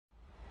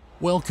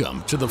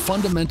Welcome to the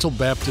Fundamental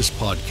Baptist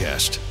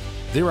Podcast.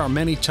 There are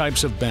many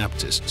types of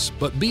Baptists,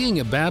 but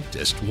being a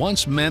Baptist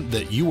once meant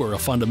that you were a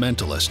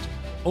fundamentalist.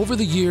 Over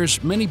the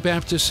years, many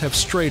Baptists have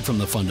strayed from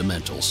the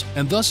fundamentals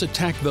and thus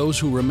attacked those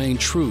who remain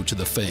true to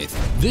the faith.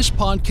 This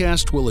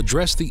podcast will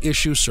address the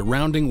issues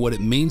surrounding what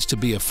it means to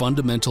be a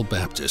fundamental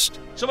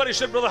Baptist. Somebody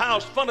said, Brother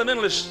House,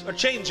 fundamentalists are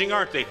changing,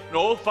 aren't they?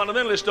 No,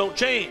 fundamentalists don't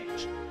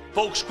change.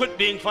 Folks quit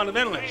being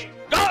fundamentalists.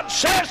 God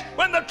says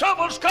when the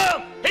troubles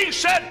come, He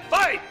said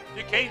fight.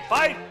 You can't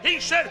fight.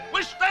 He said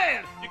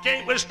withstand. You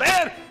can't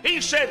withstand.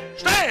 He said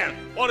stand.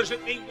 What does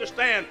it mean to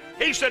stand?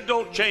 He said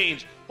don't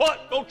change.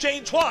 What? Don't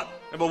change what?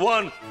 Number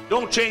one,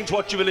 don't change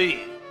what you believe.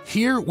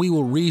 Here we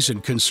will reason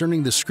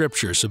concerning the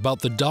Scriptures about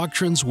the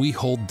doctrines we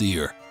hold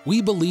dear.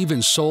 We believe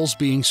in souls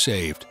being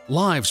saved,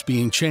 lives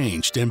being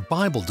changed, and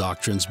Bible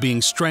doctrines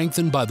being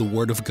strengthened by the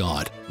Word of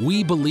God.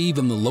 We believe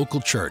in the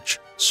local church,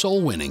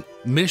 soul winning,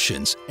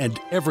 missions, and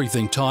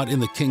everything taught in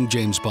the King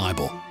James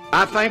Bible.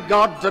 I thank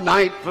God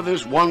tonight for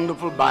this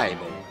wonderful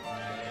Bible.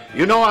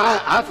 You know,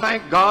 I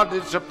thank God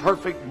it's a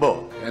perfect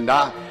book, and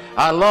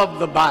I love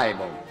the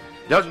Bible.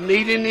 Doesn't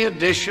need any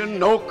addition,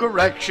 no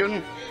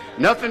correction,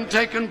 nothing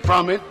taken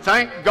from it.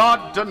 Thank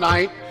God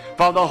tonight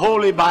for the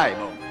Holy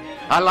Bible.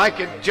 I like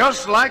it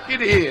just like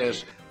it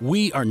is.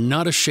 We are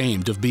not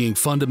ashamed of being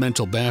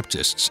fundamental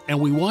Baptists, and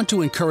we want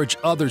to encourage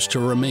others to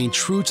remain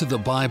true to the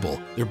Bible,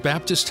 their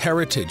Baptist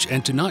heritage,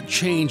 and to not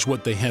change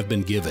what they have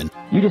been given.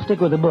 You just stick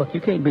with the book.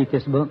 You can't beat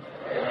this book.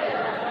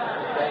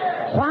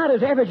 Why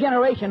does every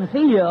generation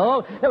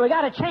feel that we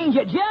got to change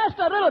it just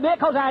a little bit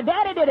because our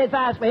daddy did it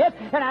like this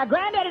and our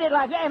granddaddy did it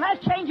like that, and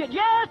let's change it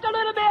just a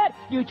little bit?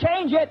 You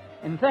change it,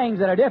 and things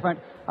that are different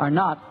are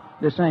not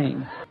the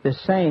same. The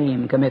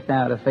same commit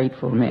thou to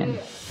faithful men.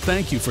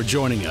 Thank you for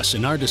joining us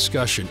in our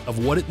discussion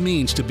of what it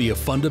means to be a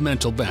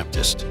fundamental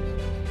Baptist.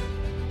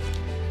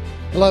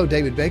 Hello,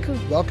 David Baker.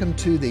 Welcome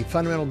to the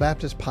Fundamental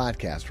Baptist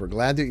Podcast. We're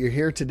glad that you're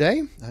here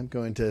today. I'm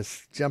going to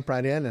jump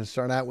right in and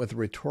start out with a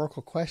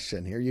rhetorical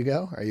question. Here you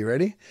go. Are you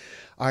ready?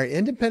 Are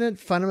independent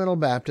fundamental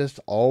Baptists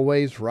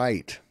always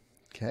right?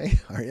 Okay.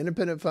 Are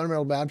independent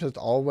fundamental Baptists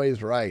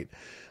always right?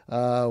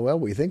 Well,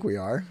 we think we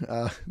are.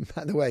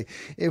 By the way,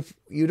 if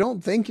you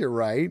don't think you're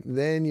right,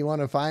 then you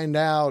want to find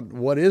out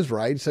what is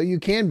right so you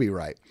can be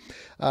right.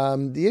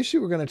 The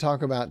issue we're going to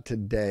talk about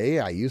today,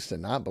 I used to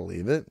not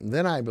believe it.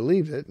 Then I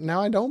believed it.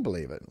 Now I don't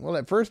believe it. Well,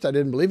 at first I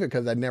didn't believe it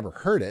because I'd never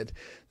heard it.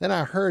 Then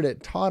I heard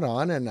it taught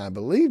on and I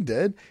believed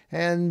it.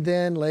 And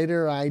then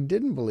later I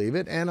didn't believe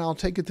it. And I'll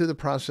take you through the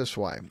process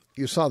why.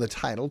 You saw the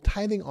title,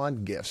 Tithing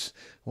on Gifts.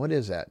 What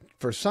is that?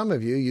 For some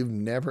of you, you've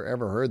never,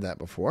 ever heard that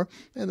before.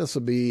 And this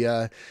will be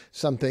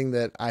something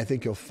that I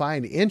think you'll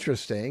find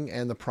interesting,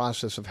 and the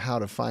process of how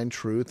to find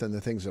truth and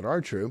the things that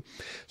are true.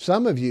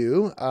 Some of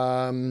you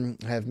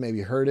have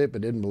maybe heard it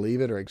but didn't believe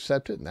it or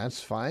accept it, and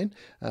that's fine.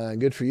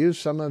 Good for you.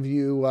 Some of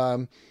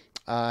you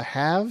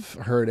have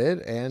heard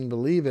it and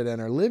believe it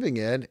and are living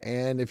it,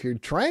 and if you're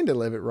trying to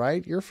live it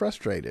right, you're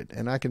frustrated,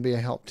 and I can be a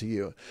help to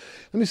you.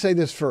 Let me say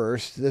this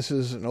first. This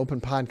is an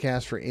open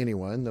podcast for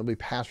anyone. There'll be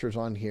pastors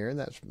on here, and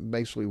that's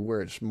basically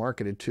where it's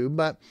marketed to,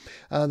 but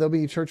there'll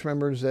be church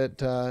members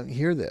that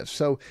hear this.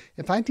 So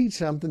if I teach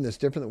something that's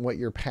different than what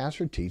your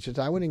pastor teaches,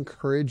 I would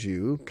encourage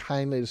you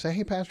kindly to say,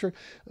 hey, Pastor,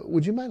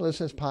 would you mind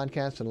listening to this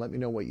podcast and let me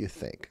know what you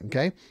think,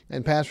 okay?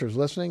 And pastors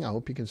listening, I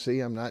hope you can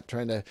see I'm not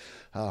trying to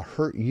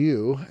hurt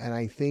you, and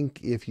I think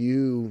if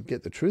you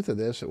get the truth of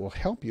this, it will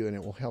help you and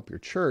it will help your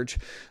church.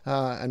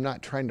 I'm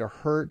not trying to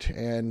hurt,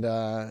 and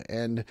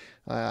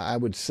I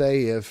would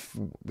say if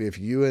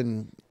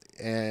you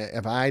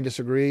if I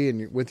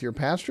disagree with your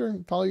pastor,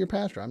 follow your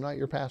pastor. I'm not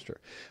your pastor.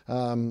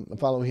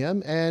 Follow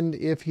him, and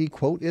if he,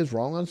 quote, is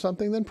wrong on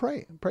something, then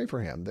pray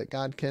for him that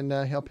God can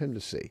help him to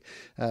see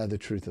the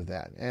truth of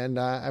that. And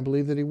I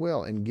believe that he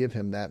will, and give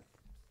him that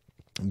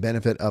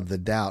benefit of the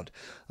doubt,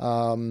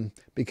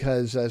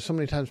 because so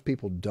many times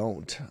people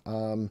don't.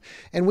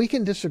 And we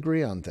can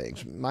disagree on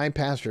things. My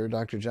pastor,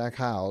 Dr. Jack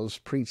Howes,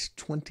 preached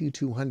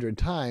 2,200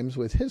 times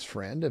with his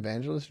friend,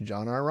 evangelist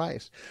John R.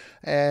 Rice.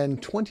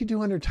 And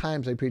 2,200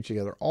 times they preached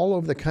together all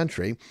over the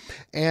country.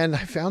 And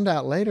I found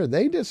out later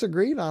they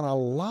disagreed on a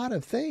lot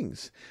of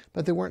things,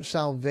 but they weren't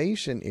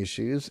salvation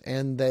issues,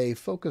 and they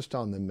focused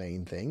on the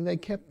main thing. They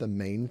kept the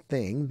main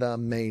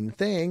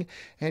thing,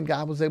 and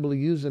God was able to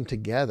use them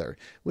together.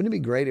 Wouldn't it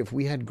be great if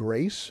we had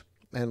grace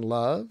and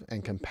love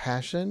and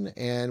compassion,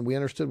 and we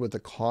understood what the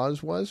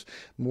cause was,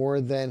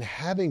 more than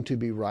having to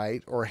be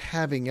right or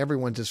having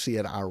everyone to see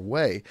it our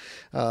way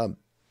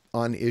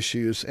on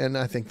issues? And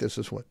I think this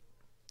is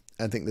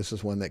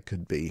one that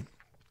could be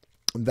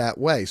that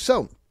way.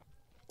 So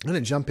I'm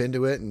going to jump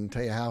into it and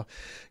tell you how I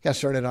got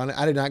started on it.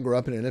 I did not grow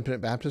up in an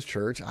independent Baptist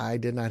church. I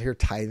did not hear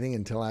tithing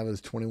until I was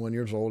 21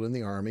 years old in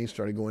the Army.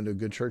 Started going to a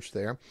good church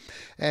there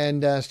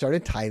and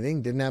started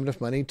tithing. Didn't have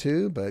enough money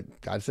to,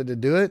 but God said to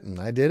do it, and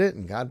I did it,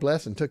 and God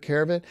blessed and took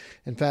care of it.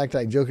 In fact,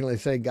 I jokingly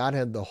say God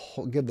had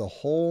give the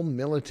whole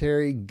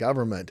military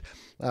government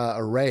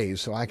a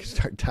raise so I could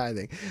start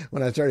tithing.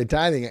 When I started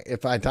tithing,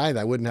 if I tithed,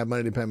 I wouldn't have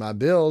money to pay my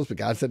bills, but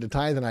God said to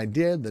tithe, and I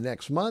did. The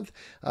next month,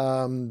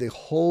 the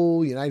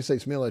whole United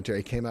States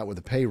military came out with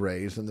a pay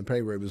raise, and the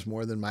pay raise was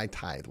more than my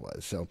tithe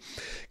was. So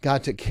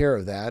God took care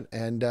of that.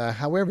 And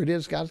however it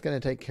is, God's going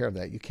to take care of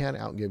that. You can't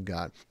outgive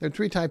God. There are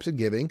three types of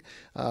giving.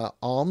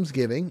 Alms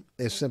giving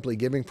is simply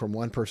giving from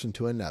one person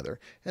to another.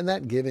 And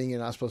that giving, you're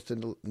not supposed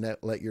to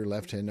let your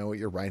left hand know what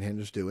your right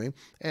hand is doing.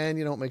 And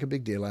you don't make a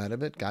big deal out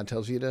of it. God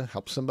tells you to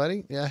help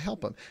somebody. Yeah,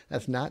 help them.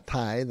 That's not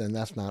tithe, and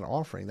that's not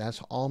offering.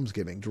 That's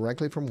almsgiving,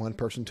 directly from one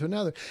person to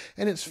another.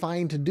 And it's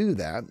fine to do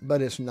that,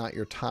 but it's not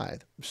your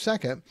tithe.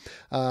 Second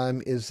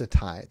is the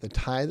tithe. The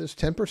tithe is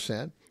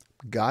 10%.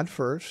 God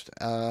first,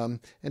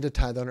 and to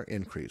tithe on our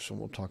increase. And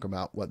we'll talk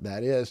about what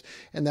that is.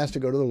 And that's to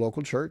go to the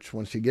local church.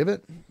 Once you give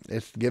it,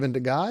 it's given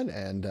to God,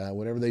 and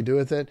whatever they do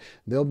with it,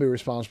 they'll be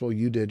responsible.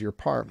 You did your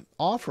part.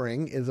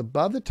 Offering is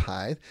above the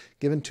tithe,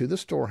 given to the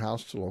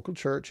storehouse, to the local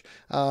church,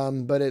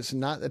 but it's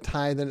not the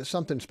tithe, and it's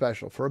something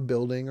special for a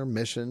building or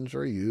missions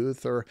or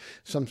youth or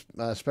some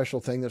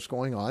special thing that's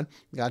going on.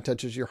 God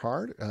touches your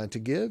heart to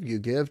give. You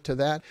give to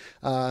that,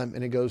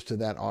 and it goes to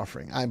that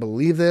offering. I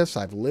believe this.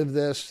 I've lived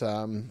this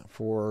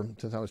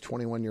since I was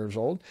 21 years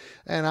old,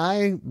 and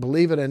I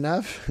believe it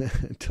enough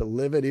to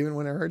live it even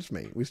when it hurts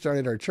me. We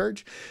started our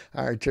church.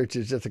 Our church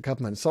is just a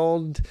couple months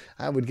old.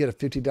 I would get a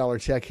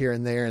 $50 check here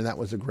and there, and that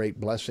was a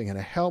great blessing and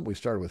a help. We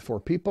started with 4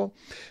 people,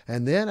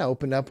 and then I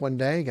opened up one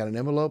day, got an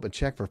envelope, a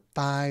check for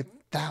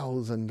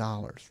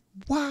 $5,000.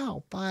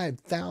 Wow,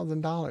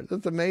 $5,000.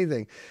 That's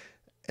amazing.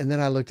 And then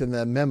I looked in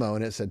the memo,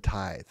 and it said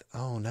tithe.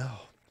 Oh, no.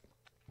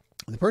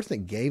 The person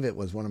that gave it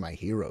was one of my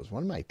heroes,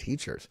 one of my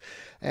teachers.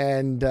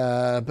 And,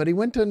 but he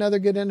went to another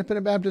good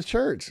independent Baptist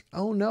church.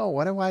 Oh no,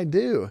 what do I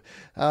do?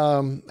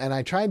 And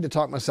I tried to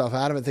talk myself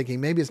out of it, thinking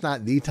maybe it's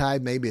not the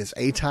tithe, maybe it's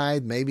a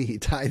tithe, maybe he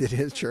tithed at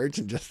his church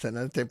and just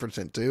another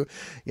 10% too.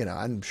 You know,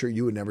 I'm sure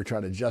you would never try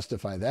to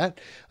justify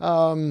that.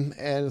 And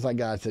it's like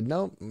God said,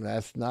 nope,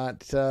 that's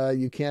not,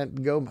 you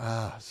can't go.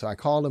 So I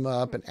called him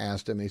up and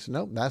asked him. He said,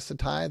 nope, that's the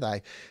tithe.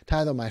 I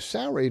tithe on my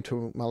salary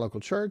to my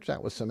local church.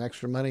 That was some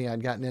extra money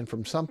I'd gotten in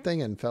from something,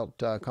 and felt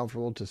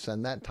comfortable to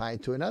send that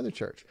tithe to another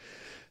church.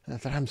 And I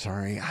thought, I'm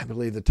sorry, I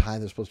believe the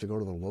tithe is supposed to go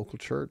to the local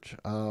church,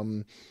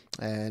 and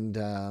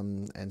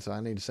so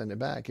I need to send it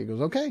back. He goes,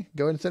 okay,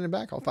 go ahead and send it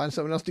back. I'll find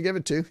someone else to give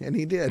it to, and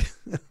he did.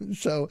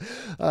 So,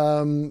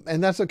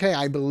 and that's okay.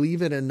 I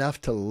believe it enough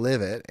to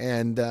live it,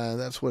 and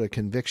that's what a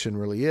conviction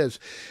really is.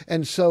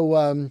 And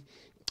so,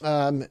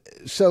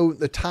 so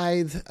the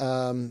tithe,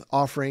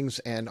 offerings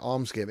and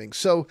almsgiving.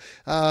 So,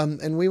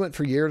 and we went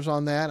for years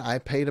on that. I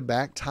paid a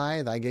back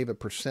tithe. I gave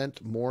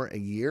 1% more a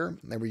year,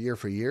 every year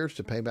for years,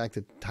 to pay back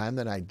the time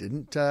that I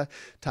didn't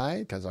tithe,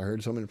 because I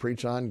heard someone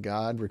preach on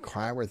God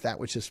requireth that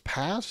which is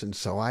past. And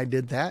so I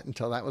did that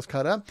until that was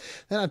cut up.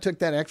 Then I took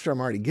that extra, I'm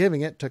already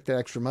giving it, took that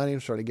extra money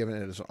and started giving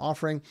it as an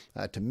offering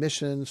to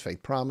missions,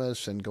 faith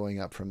promise, and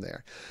going up from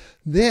there.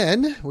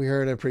 Then we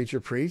heard a preacher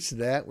preach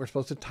that we're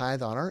supposed to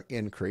tithe on our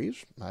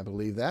increase. I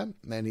believe that.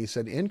 And he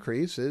said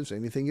increase is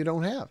anything you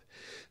don't have.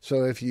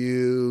 So if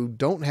you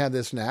don't have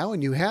this now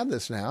and you have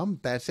this now,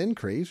 that's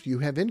increase. You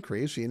have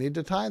increase, so you need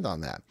to tithe on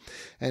that.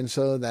 And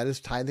so that is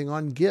tithing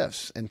on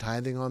gifts and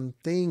tithing on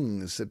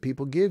things that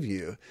people give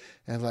you.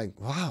 And I'm like,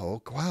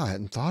 wow, I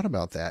hadn't thought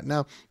about that.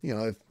 Now, you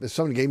know, if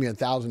someone gave me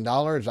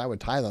 $1,000, I would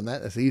tithe on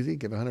that. That's easy.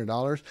 Give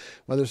 $100.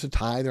 Whether it's a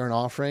tithe or an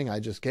offering, I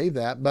just gave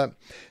that. But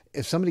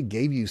if somebody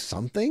gave you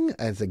something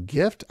as a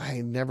gift,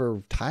 I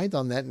never tithed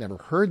on that, never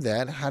heard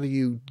that. How do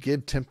you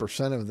give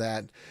 10% of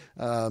that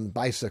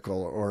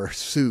bicycle or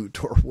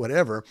suit or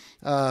whatever?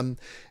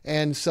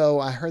 And so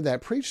I heard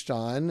that preached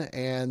on,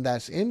 and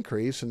that's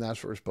increase, and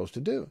that's what we're supposed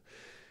to do.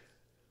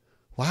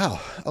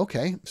 Wow.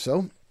 Okay.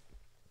 So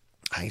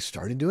I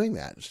started doing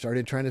that,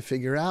 started trying to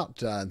figure out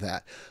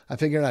that. I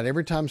figured out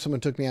every time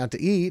someone took me out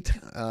to eat,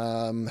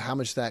 how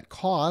much that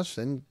cost,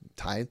 and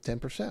tithe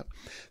 10%.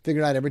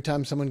 Figured out every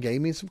time someone gave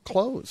me some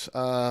clothes,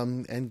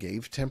 and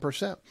gave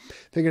 10%.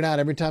 Figured out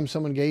every time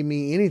someone gave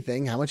me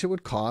anything, how much it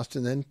would cost,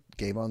 and then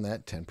gave on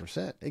that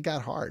 10%. It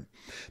got hard.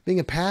 Being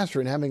a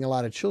pastor and having a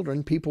lot of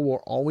children, people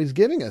were always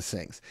giving us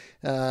things.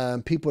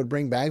 People would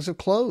bring bags of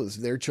clothes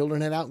their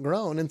children had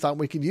outgrown and thought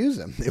we could use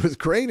them. It was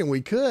great, and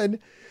we could.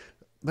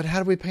 But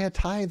how do we pay a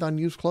tithe on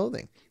used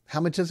clothing?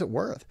 How much is it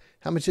worth?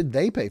 How much did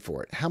they pay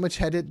for it? How much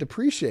had it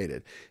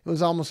depreciated? It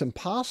was almost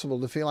impossible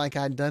to feel like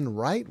I'd done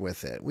right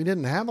with it. We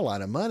didn't have a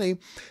lot of money,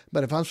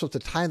 but if I'm supposed to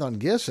tithe on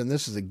gifts, and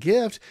this is a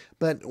gift,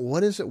 but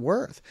what is it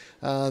worth?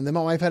 Then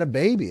my wife had a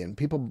baby, and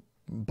people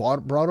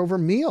brought over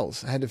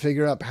meals. I had to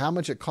figure up how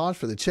much it cost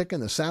for the chicken,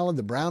 the salad,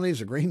 the brownies,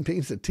 the green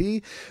beans, the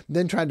tea.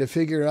 Then tried to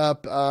figure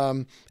up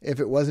if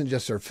it wasn't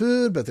just their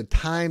food, but the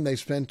time they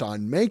spent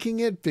on making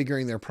it,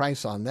 figuring their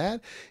price on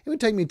that. It would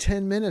take me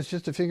 10 minutes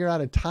just to figure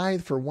out a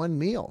tithe for one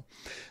meal.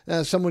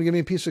 Someone would give me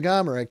a piece of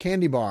gum or a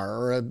candy bar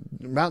or a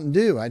Mountain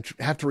Dew. I'd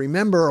have to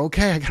remember,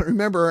 okay,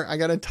 I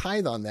got to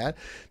tithe on that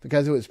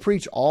because it was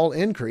preach all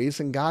increase,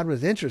 and God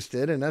was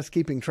interested in us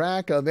keeping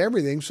track of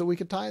everything so we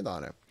could tithe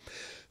on it.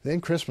 Then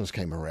Christmas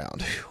came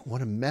around.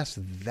 What a mess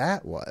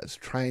that was,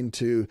 trying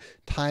to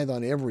tithe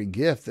on every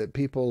gift that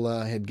people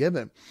had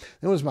given.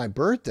 It was my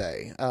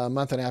birthday, a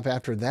month and a half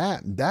after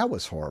that. That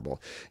was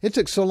horrible. It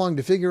took so long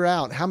to figure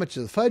out how much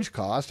the fudge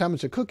cost, how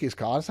much the cookies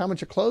cost, how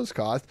much the clothes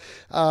cost.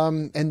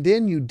 And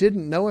then you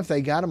didn't know if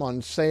they got them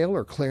on sale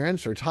or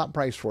clearance or top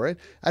price for it.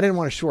 I didn't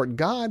want to short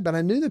God, but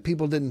I knew that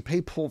people didn't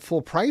pay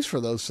full price for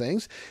those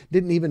things,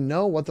 didn't even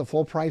know what the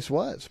full price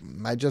was.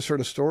 I just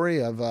heard a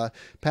story of a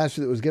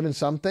pastor that was given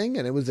something,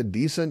 and it was a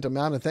decent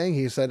amount of thing.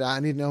 He said, I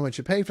need to know how much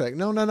you paid for that.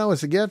 No,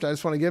 it's a gift. I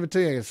just want to give it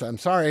to you. I said, I'm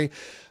sorry,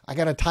 I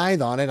got a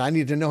tithe on it. I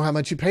need to know how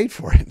much you paid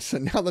for it. So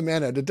now the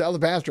man had to tell the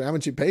pastor how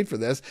much he paid for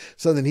this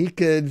so that he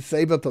could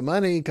save up the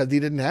money because he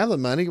didn't have the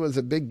money. It was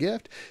a big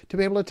gift to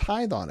be able to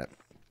tithe on it.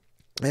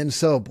 And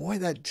so, boy,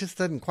 that just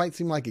doesn't quite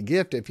seem like a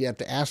gift if you have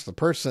to ask the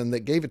person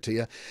that gave it to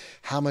you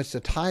how much the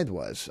tithe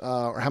was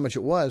or how much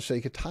it was so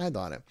you could tithe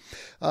on it.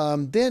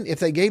 Then if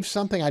they gave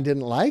something I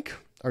didn't like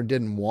or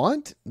didn't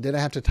want, did I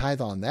have to tithe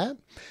on that?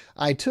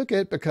 I took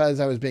it because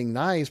I was being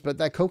nice, but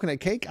that coconut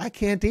cake, I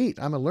can't eat.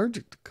 I'm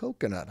allergic to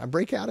coconut. I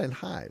break out in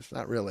hives.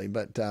 Not really,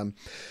 but don't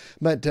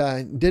eat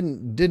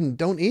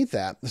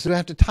that. So I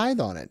have to tithe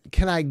on it.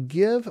 Can I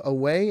give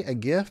away a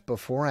gift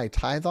before I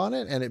tithe on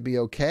it and it be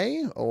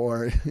okay?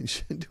 Or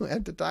do I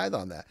have to tithe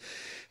on that?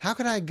 How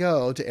could I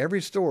go to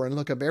every store and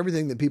look up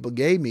everything that people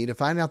gave me to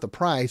find out the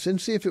price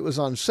and see if it was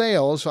on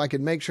sale so I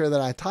could make sure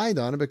that I tithe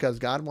on it because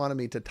God wanted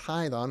me to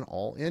tithe on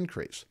all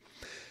increase?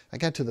 I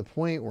got to the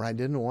point where I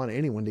didn't want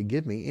anyone to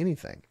give me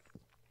anything.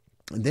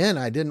 Then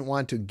I didn't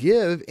want to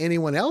give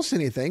anyone else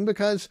anything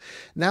because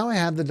now I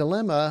have the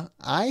dilemma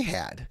I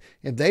had.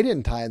 If they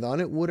didn't tithe on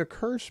it, would a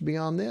curse be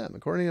on them?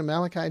 According to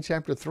Malachi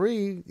chapter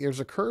 3, there's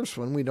a curse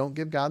when we don't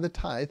give God the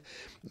tithe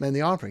and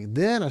the offering.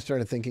 Then I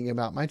started thinking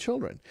about my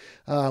children.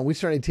 We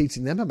started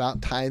teaching them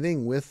about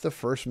tithing with the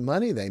first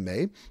money they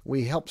made.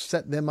 We helped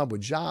set them up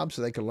with jobs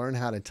so they could learn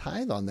how to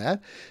tithe on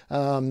that.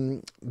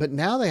 But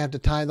now they have to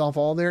tithe off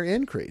all their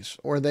increase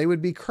or they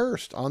would be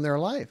cursed on their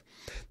life.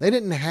 They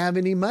didn't have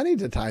any money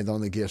to tithe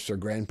on the gifts their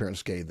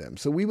grandparents gave them.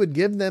 So we would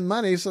give them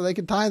money so they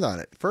could tithe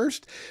on it.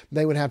 First,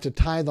 they would have to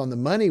tithe on the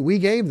money we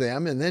gave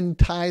them and then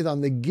tithe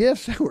on the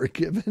gifts that were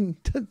given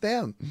to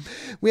them.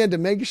 We had to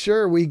make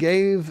sure we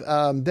gave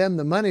them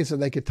the money so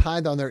they could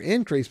tithe on their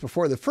increase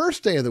before the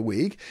first day of the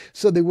week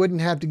so they wouldn't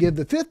have to give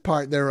the fifth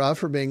part thereof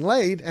for being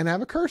late and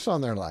have a curse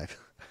on their life.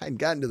 I'd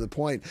gotten to the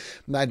point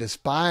that I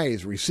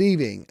despise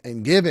receiving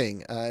and giving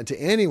to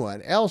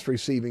anyone else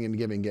receiving and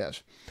giving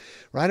gifts.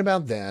 Right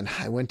about then,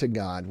 I went to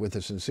God with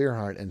a sincere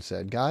heart and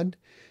said, God,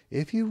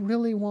 if you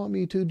really want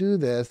me to do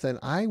this, then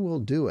I will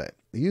do it.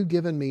 You've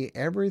given me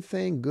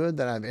everything good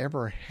that I've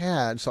ever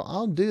had, so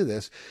I'll do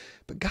this.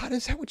 But God,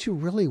 is that what you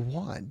really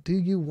want? Do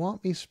you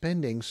want me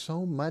spending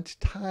so much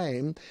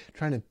time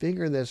trying to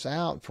figure this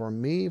out for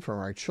me, for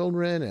our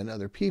children and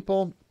other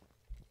people?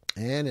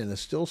 And in a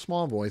still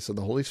small voice of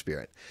the Holy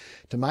Spirit,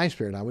 to my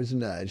spirit, I was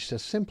nudged to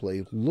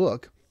simply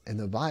look in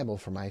the Bible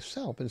for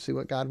myself and see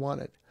what God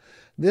wanted.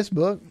 This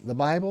book, the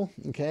Bible,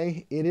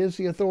 okay, it is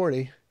the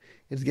authority.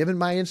 It's given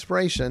by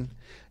inspiration,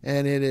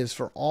 and it is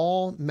for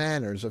all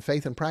manners of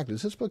faith and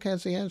practice. This book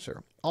has the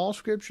answer. All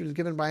Scripture is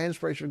given by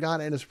inspiration of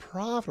God and is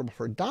profitable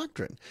for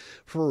doctrine,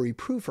 for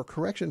reproof, for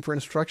correction, for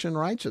instruction in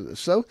righteousness.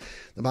 So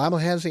the Bible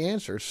has the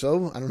answer.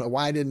 So I don't know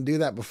why I didn't do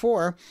that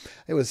before.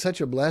 It was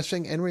such a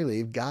blessing and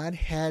relief. God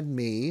had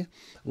me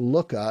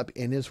look up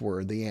in His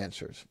Word the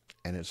answers,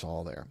 and it's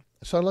all there.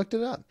 So I looked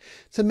it up.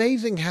 It's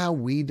amazing how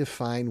we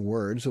define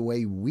words the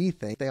way we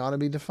think they ought to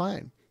be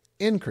defined.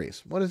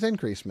 Increase. What does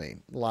increase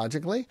mean?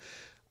 Logically,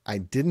 I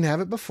didn't have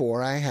it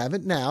before. I have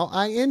it now.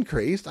 I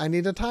increased. I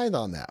need a tithe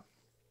on that.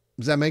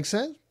 Does that make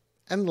sense?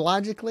 And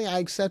logically, I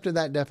accepted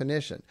that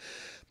definition.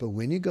 But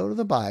when you go to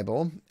the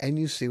Bible and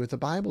you see what the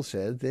Bible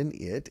says, then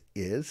it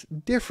is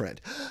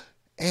different.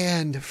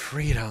 And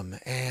freedom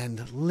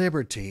and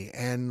liberty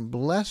and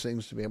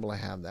blessings to be able to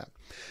have that.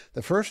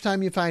 The first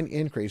time you find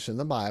increase in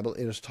the Bible,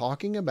 it is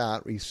talking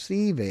about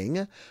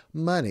receiving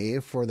money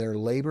for their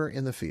labor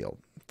in the field.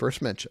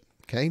 First mention,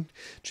 okay?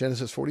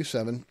 Genesis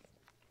 47:24.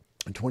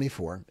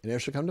 And it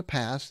shall come to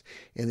pass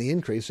in the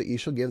increase that ye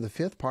shall give the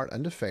fifth part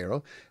unto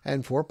Pharaoh,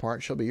 and 4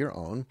 parts shall be your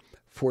own,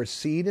 for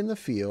seed in the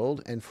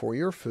field, and for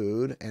your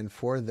food, and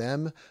for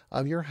them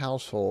of your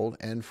household,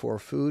 and for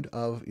food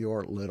of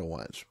your little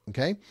ones.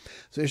 Okay?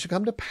 So it shall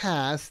come to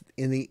pass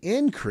in the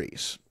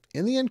increase.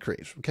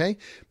 Okay?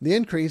 The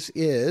increase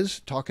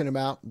is talking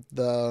about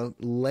the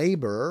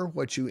labor,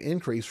 what you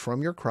increase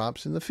from your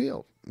crops in the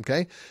field.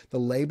 Okay? The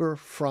labor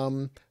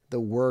from the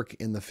work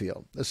in the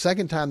field. The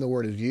second time the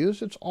word is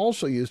used, it's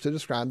also used to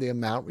describe the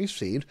amount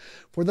received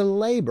for the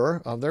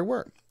labor of their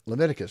work.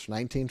 Leviticus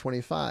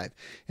 19:25.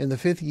 In the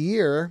fifth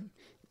year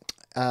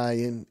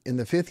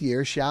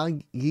shall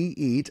ye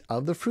eat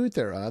of the fruit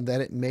thereof,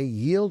 that it may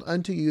yield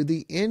unto you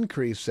the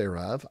increase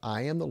thereof.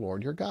 I am the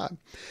Lord your God.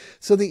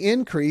 So the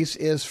increase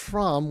is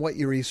from what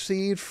you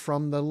received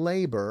from the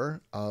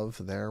labor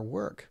of their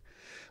work.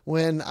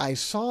 When I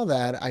saw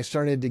that, I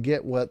started to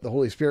get what the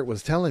Holy Spirit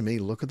was telling me.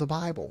 Look at the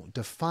Bible.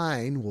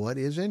 Define what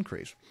is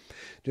increase.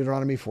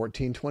 Deuteronomy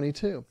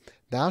 14:22.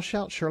 Thou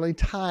shalt surely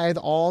tithe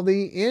all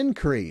the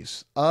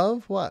increase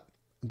of what?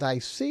 Thy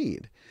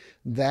seed,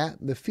 that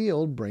the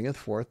field bringeth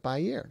forth by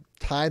year.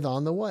 Tithe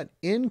on the what?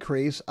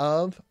 Increase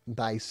of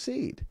thy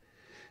seed.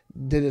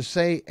 Did it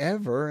say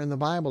ever in the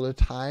Bible to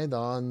tithe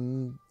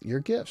on your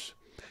gifts?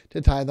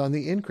 To tithe on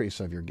the increase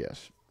of your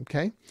gifts.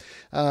 Okay?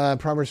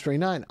 Proverbs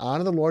 3:9.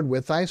 Honor the Lord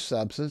with thy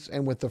substance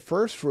and with the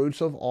first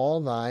fruits of all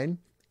thine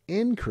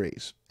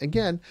increase.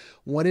 Again,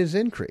 what is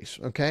increase?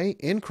 Okay?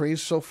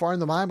 Increase, so far in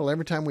the Bible,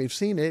 every time we've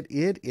seen it,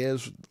 it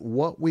is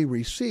what we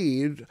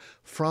received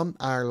from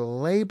our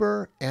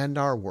labor and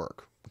our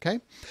work. Okay?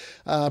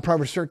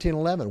 Proverbs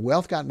 13:11.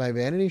 Wealth gotten by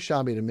vanity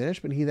shall be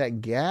diminished, but he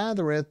that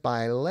gathereth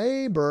by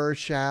labor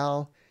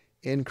shall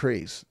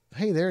increase.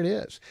 Hey, there it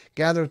is.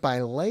 Gathereth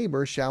by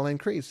labor shall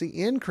increase.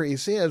 The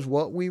increase is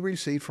what we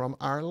receive from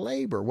our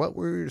labor, what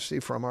we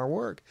receive from our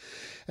work.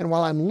 And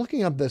while I'm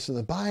looking up this in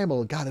the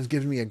Bible, God has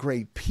given me a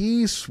great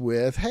peace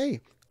with, hey,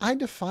 I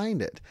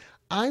defined it.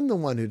 I'm the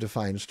one who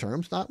defines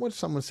terms, not what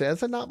someone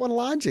says and not what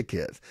logic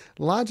is.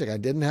 Logic, I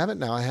didn't have it,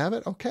 now I have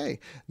it. Okay,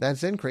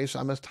 that's increase,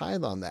 I must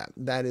tithe on that.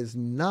 That is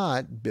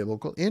not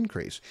biblical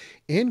increase.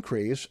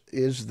 Increase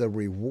is the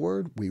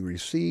reward we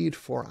received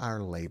for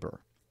our labor.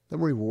 The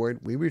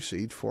reward we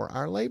received for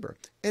our labor.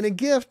 And a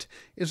gift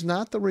is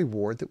not the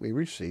reward that we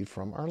receive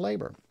from our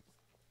labor.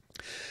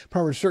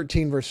 Proverbs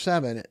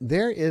 13:7,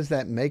 there is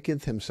that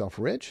maketh himself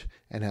rich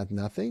and hath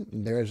nothing.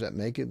 There is that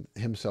maketh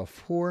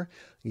himself poor,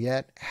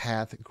 yet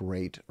hath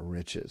great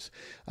riches.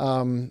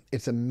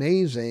 It's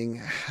amazing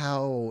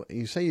how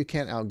you say you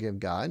can't outgive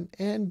God,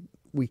 and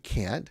we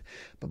can't,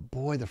 but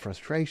boy, the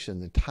frustration,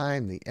 the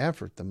time, the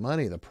effort, the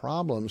money, the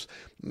problems.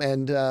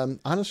 And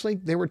honestly,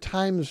 there were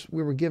times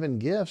we were given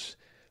gifts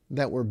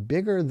that were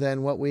bigger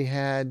than what we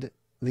had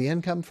the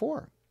income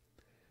for.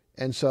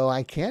 And so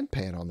I can't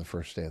pay it on the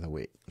first day of the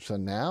week. So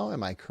now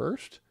am I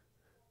cursed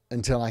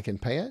until I can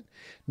pay it?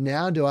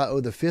 Now do I owe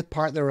the fifth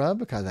part thereof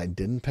because I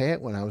didn't pay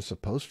it when I was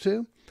supposed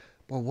to?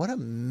 Well, what a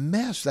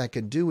mess that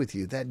could do with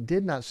you. That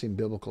did not seem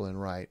biblical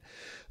and right.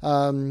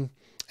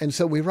 And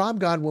so we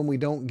rob God when we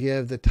don't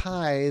give the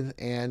tithe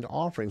and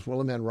offerings. Will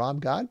a man rob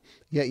God?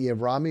 Yet ye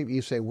have robbed me.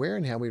 You say, where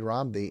and how we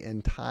rob thee?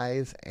 In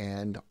tithe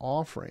and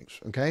offerings.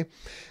 Okay?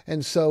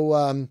 And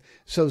so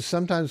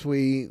sometimes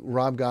we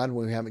rob God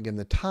when we haven't given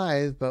the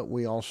tithe, but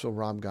we also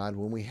rob God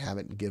when we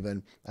haven't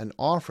given an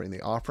offering. The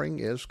offering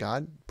is,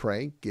 God,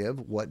 pray, give.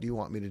 What do you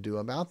want me to do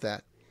about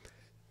that?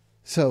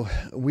 So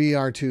we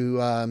are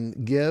to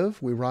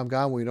give. We rob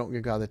God when we don't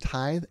give God the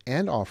tithe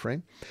and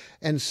offering.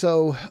 And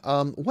so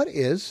what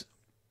is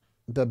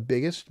the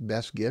biggest,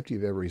 best gift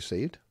you've ever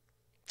received?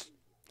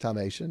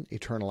 Salvation,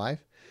 eternal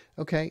life.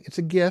 Okay, it's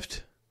a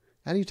gift.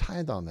 How do you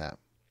tithe on that?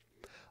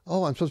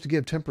 Oh, I'm supposed to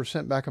give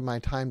 10% back of my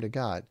time to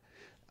God.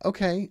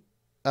 Okay,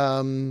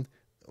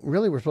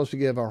 really we're supposed to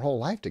give our whole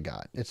life to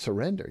God. It's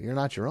surrender. You're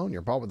not your own.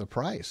 You're bought with a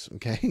price.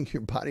 Okay,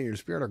 your body and your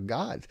spirit are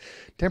God's.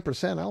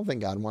 10%, I don't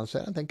think God wants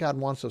that. I think God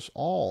wants us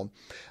all.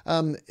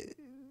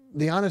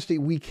 The honesty,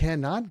 we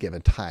cannot give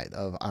a tithe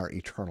of our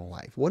eternal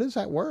life. What is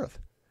that worth?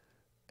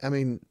 I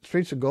mean,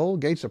 streets of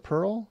gold, gates of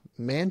pearl,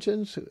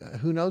 mansions,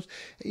 who knows?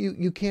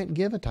 You can't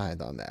give a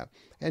tithe on that.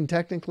 And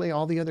technically,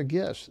 all the other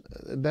gifts,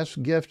 the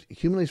best gift,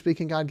 humanly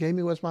speaking, God gave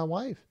me was my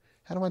wife.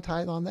 How do I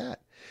tithe on that?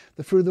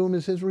 The fruit of the womb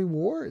is his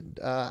reward.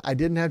 I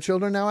didn't have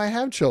children, now I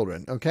have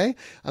children, okay?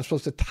 I'm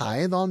supposed to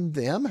tithe on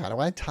them. How do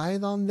I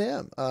tithe on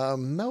them?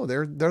 No,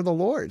 they're the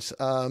Lord's.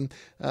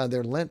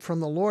 They're lent from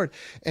the Lord.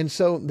 And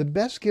so the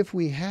best gift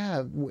we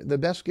have, the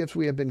best gifts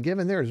we have been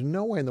given, there is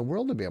no way in the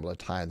world to be able to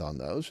tithe on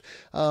those.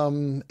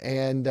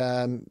 And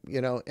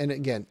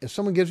again, if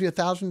someone gives you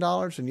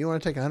 $1,000 and you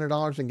want to take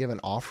 $100 and give an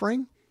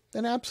offering,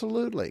 then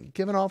absolutely.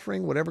 Give an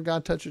offering, whatever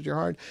God touches your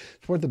heart.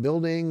 Support the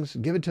buildings,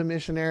 give it to a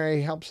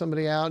missionary, help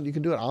somebody out. You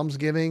can do it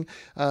almsgiving.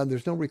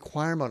 There's no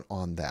requirement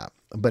on that.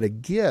 But a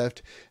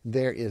gift,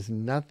 there is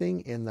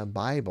nothing in the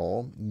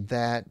Bible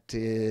that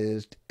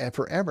is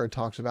forever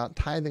talks about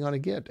tithing on a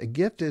gift. A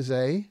gift is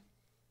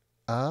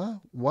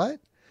what?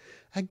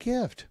 A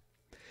gift.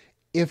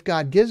 If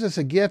God gives us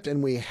a gift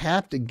and we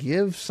have to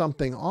give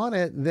something on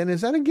it, then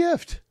is that a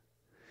gift?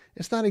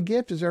 It's not a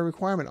gift, it's a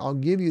requirement. I'll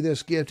give you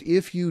this gift.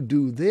 If you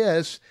do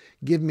this,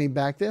 give me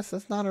back this.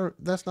 That's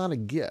not a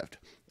gift.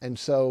 And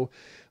so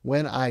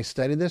when I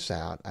studied this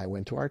out, I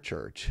went to our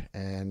church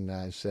and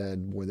I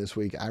said, well, this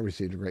week I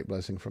received a great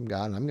blessing from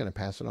God and I'm going to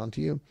pass it on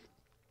to you.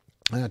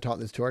 And I taught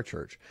this to our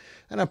church.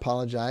 And I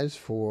apologize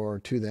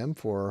to them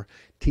for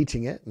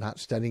teaching it, not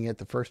studying it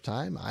the first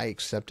time. I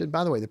accepted.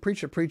 By the way, the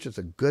preacher preaches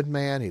a good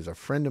man. He's a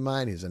friend of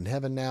mine. He's in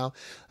heaven now.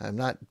 I'm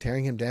not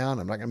tearing him down.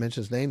 I'm not going to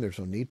mention his name. There's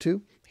no need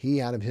to.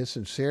 He, out of his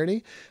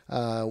sincerity,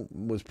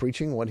 was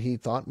preaching what he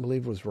thought and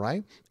believed was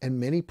right. And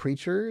many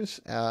preachers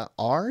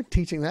are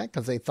teaching that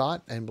because they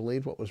thought and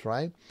believed what was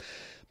right.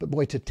 But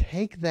boy, to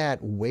take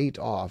that weight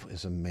off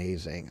is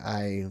amazing.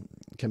 I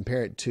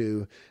compare it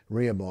to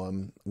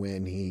Rehoboam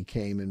when he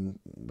came and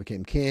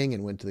became king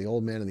and went to the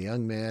old men and the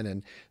young men.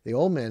 And the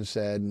old men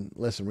said,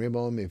 listen,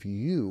 Rehoboam, if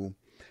you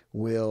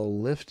will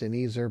lift and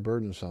ease their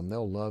burdensome,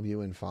 they'll love you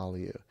and follow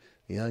you.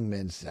 The young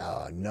men said,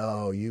 oh,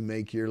 no, you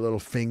make your little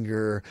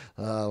finger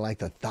like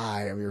the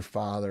thigh of your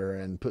father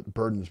and put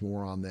burdens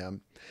more on them.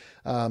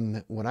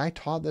 When I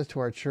taught this to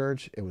our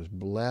church, it was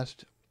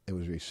blessed. It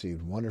was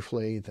received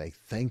wonderfully. They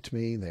thanked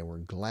me. They were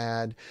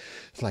glad.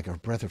 It's like a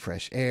breath of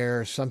fresh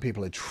air. Some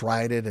people had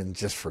tried it and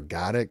just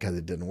forgot it because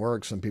it didn't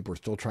work. Some people were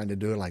still trying to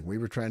do it like we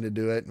were trying to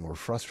do it and were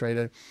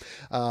frustrated.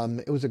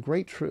 It was a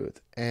great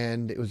truth,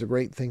 and it was a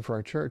great thing for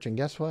our church. And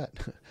guess what?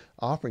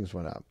 Offerings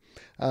went up,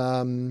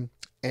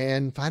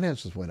 and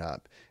finances went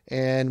up,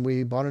 and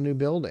we bought a new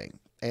building.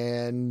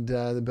 And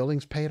the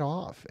building's paid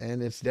off,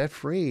 and it's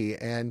debt-free,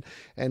 and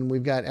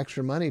we've got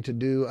extra money to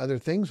do other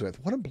things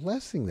with. What a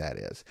blessing that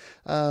is,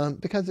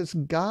 because it's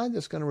God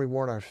that's going to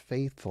reward our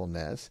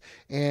faithfulness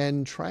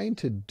and trying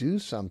to do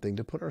something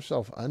to put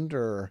ourselves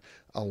under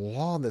a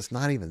law that's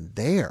not even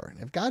there.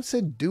 If God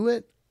said do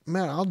it,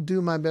 man, I'll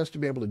do my best to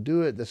be able to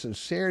do it. The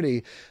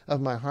sincerity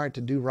of my heart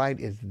to do right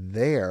is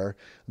there,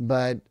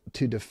 but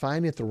to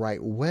define it the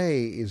right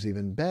way is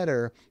even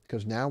better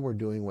because now we're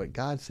doing what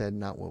God said,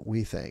 not what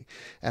we think.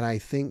 And I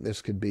think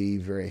this could be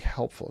very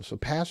helpful. So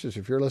pastors,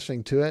 if you're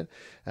listening to it,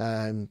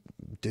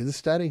 do the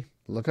study,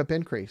 look up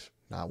increase.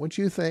 Not what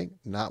you think,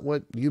 not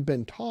what you've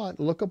been taught.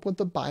 Look up what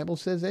the Bible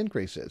says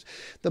increase is.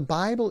 The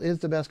Bible is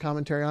the best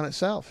commentary on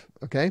itself,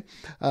 okay?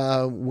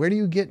 Where do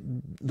you get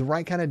the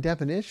right kind of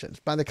definitions?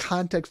 By the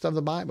context of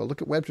the Bible.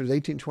 Look at Webster's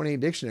 1828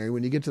 dictionary.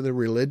 When you get to the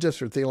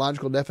religious or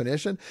theological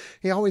definition,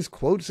 he always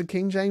quotes a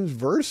King James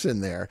verse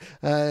in there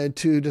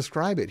to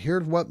describe it.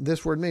 Here's what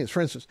this word means. For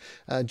instance,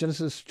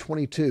 Genesis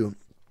 22.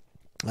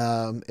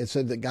 It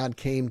said that God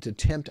came to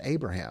tempt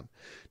Abraham.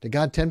 Did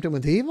God tempt him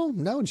with evil?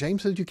 No,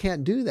 James says you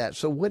can't do that.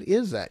 So what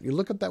is that? You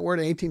look up that word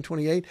in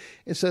 1828,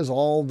 it says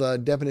all the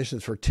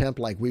definitions for tempt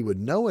like we would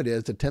know it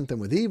is, to tempt them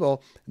with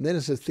evil. And then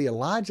it says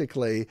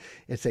theologically,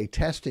 it's a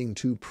testing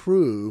to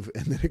prove.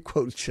 And then it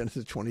quotes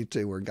Genesis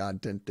 22 where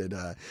God tempted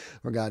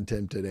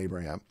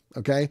Abraham.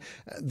 Okay?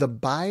 The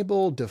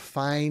Bible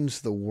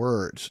defines the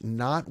words,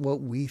 not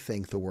what we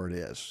think the word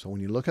is. So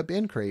when you look up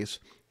increase,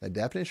 the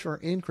definition for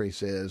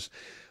increase is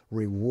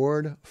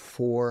reward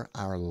for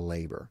our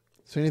labor.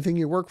 So anything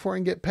you work for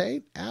and get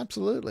paid?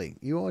 Absolutely.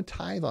 You owe a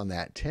tithe on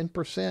that.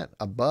 10%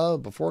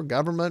 above, before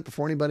government,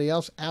 before anybody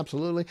else?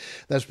 Absolutely.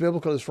 That's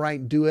biblical. It's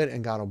right. Do it,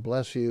 and God will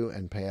bless you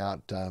and pay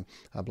out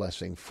a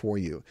blessing for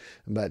you.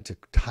 But to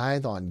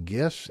tithe on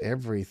gifts,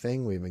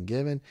 everything we've been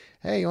given.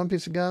 Hey, you want a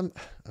piece of gum?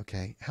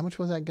 Okay. How much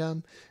was that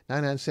gum?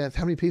 99 cents.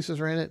 How many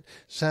pieces are in it?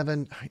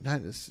 7.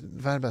 9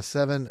 divided by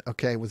 7.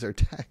 Okay. Was there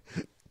tax?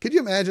 Could you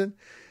imagine?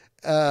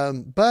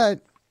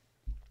 But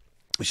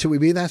should we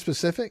be that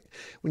specific?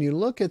 When you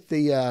look at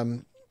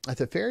the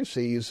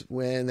Pharisees,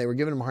 when they were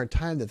giving them a hard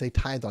time, that they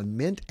tithed on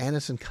mint,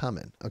 anise, and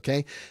cumin.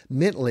 Okay,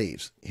 mint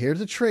leaves. Here's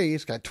a tree.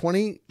 It's got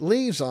 20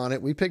 leaves on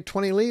it. We picked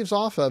 20 leaves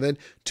off of it.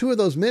 2 of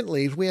those mint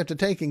leaves we have to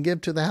take and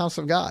give to the house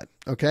of God.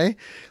 Okay,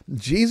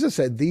 Jesus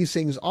said, "These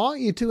things ought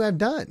you to have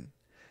done,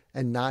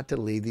 and not to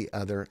leave the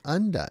other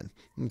undone."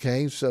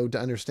 Okay, so to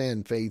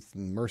understand faith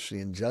and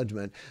mercy and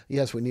judgment,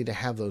 yes, we need to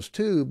have those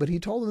too, but he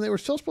told them they were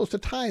still supposed to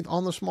tithe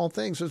on the small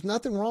things. There's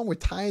nothing wrong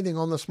with tithing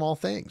on the small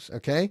things,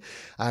 okay?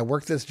 I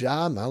worked this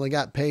job, I only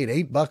got paid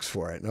 $8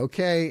 for it.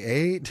 Okay,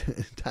 8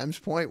 times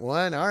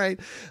 0.1, all right,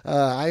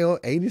 I owe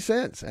 80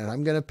 cents, and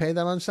I'm going to pay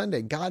that on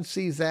Sunday. God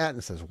sees that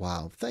and says,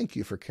 wow, thank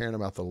you for caring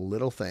about the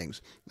little things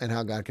and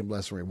how God can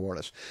bless and reward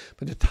us.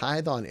 But to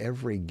tithe on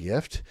every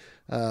gift,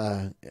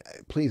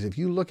 please, if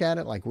you look at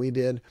it like we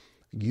did,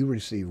 you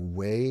receive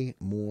way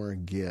more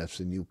gifts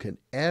than you could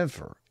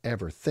ever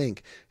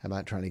think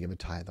about trying to give a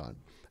tithe on.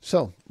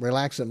 So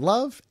relax in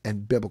love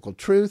and biblical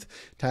truth.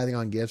 Tithing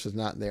on gifts is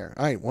not there.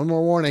 All right, one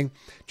more warning.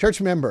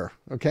 Church member,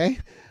 okay?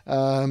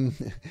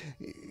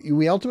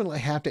 We ultimately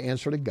have to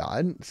answer to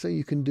God so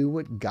you can do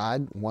what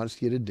God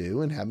wants you to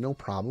do and have no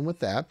problem with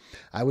that.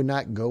 I would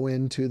not go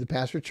into the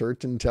pastor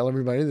church and tell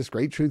everybody this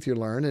great truth you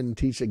learn and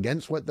teach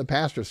against what the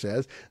pastor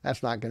says.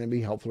 That's not going to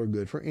be helpful or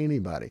good for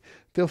anybody.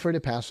 Feel free to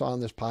pass on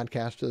this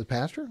podcast to the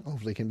pastor.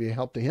 Hopefully it can be a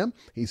help to him.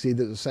 He sees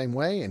it the same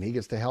way and he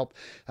gets to help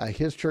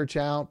his church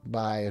out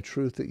by a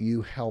truth that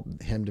you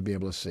help him to be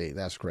able to see.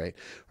 That's great.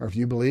 Or if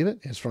you believe it,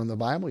 it's from the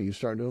Bible, you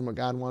start doing what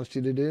God wants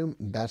you to do,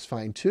 that's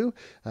fine too,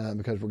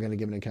 because we're going to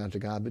give an account to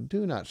God. But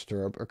do not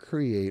stir up or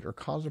create or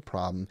cause a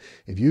problem.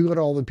 If you go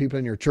to all the people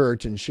in your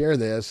church and share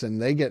this,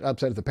 and they get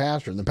upset at the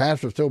pastor, and the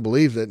pastor still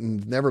believes it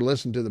and never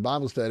listened to the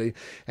Bible study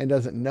and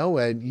doesn't know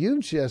it, you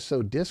just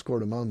sow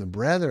discord among the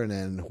brethren,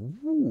 and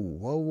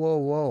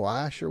whoa,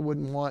 I sure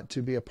wouldn't want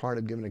to be a part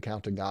of giving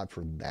account to God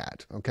for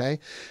that, okay?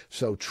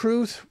 So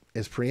truth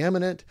is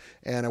preeminent,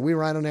 and are we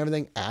right on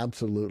everything?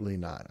 Absolutely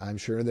not. I'm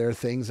sure there are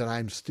things that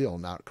I'm still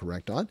not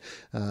correct on,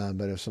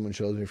 but if someone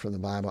shows me from the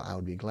Bible, I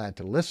would be glad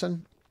to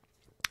listen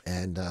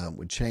and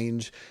would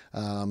change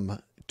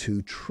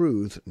to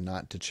truth,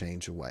 not to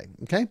change away.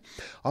 Okay?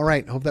 All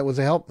right. Hope that was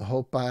a help.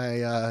 Hope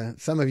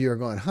some of you are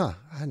going, I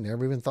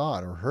never even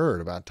thought or heard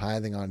about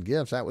tithing on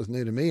gifts. That was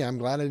new to me. I'm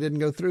glad I didn't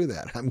go through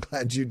that. I'm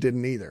glad you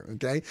didn't either.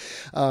 Okay?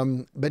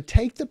 But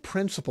take the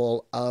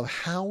principle of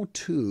how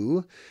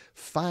to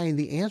find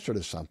the answer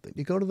to something.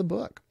 You go to the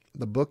book.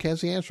 The book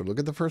has the answer. Look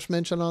at the first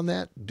mention on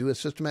that. Do a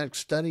systematic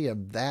study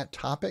of that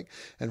topic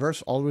and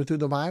verse all the way through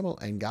the Bible,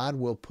 and God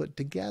will put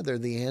together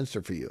the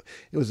answer for you.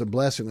 It was a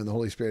blessing when the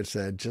Holy Spirit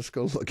said, just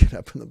go look it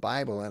up in the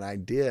Bible, and I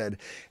did.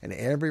 And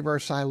every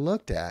verse I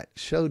looked at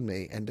showed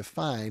me and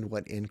defined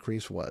what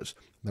increase was,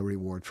 the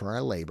reward for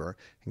our labor.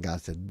 And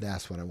God said,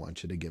 that's what I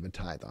want you to give a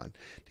tithe on.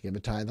 To give a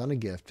tithe on a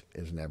gift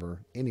is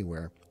never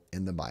anywhere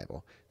in the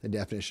Bible. The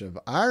definition of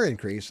our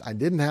increase, I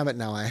didn't have it,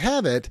 now I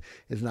have it,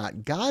 is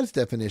not God's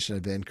definition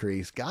of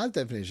increase. God's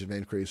definition of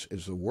increase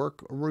is the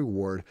work or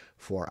reward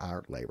for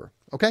our labor.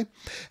 Okay?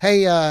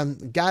 Hey,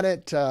 got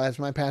it. As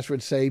my pastor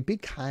would say, be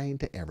kind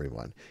to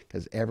everyone,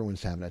 because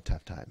everyone's having a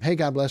tough time. Hey,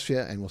 God bless you,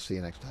 and we'll see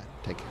you next time.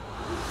 Take care.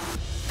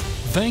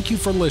 Thank you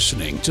for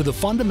listening to the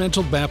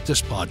Fundamental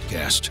Baptist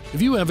Podcast.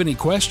 If you have any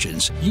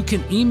questions, you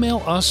can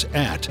email us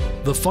at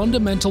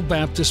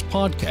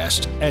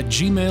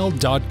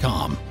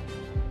thefundamentalbaptistpodcast@gmail.com.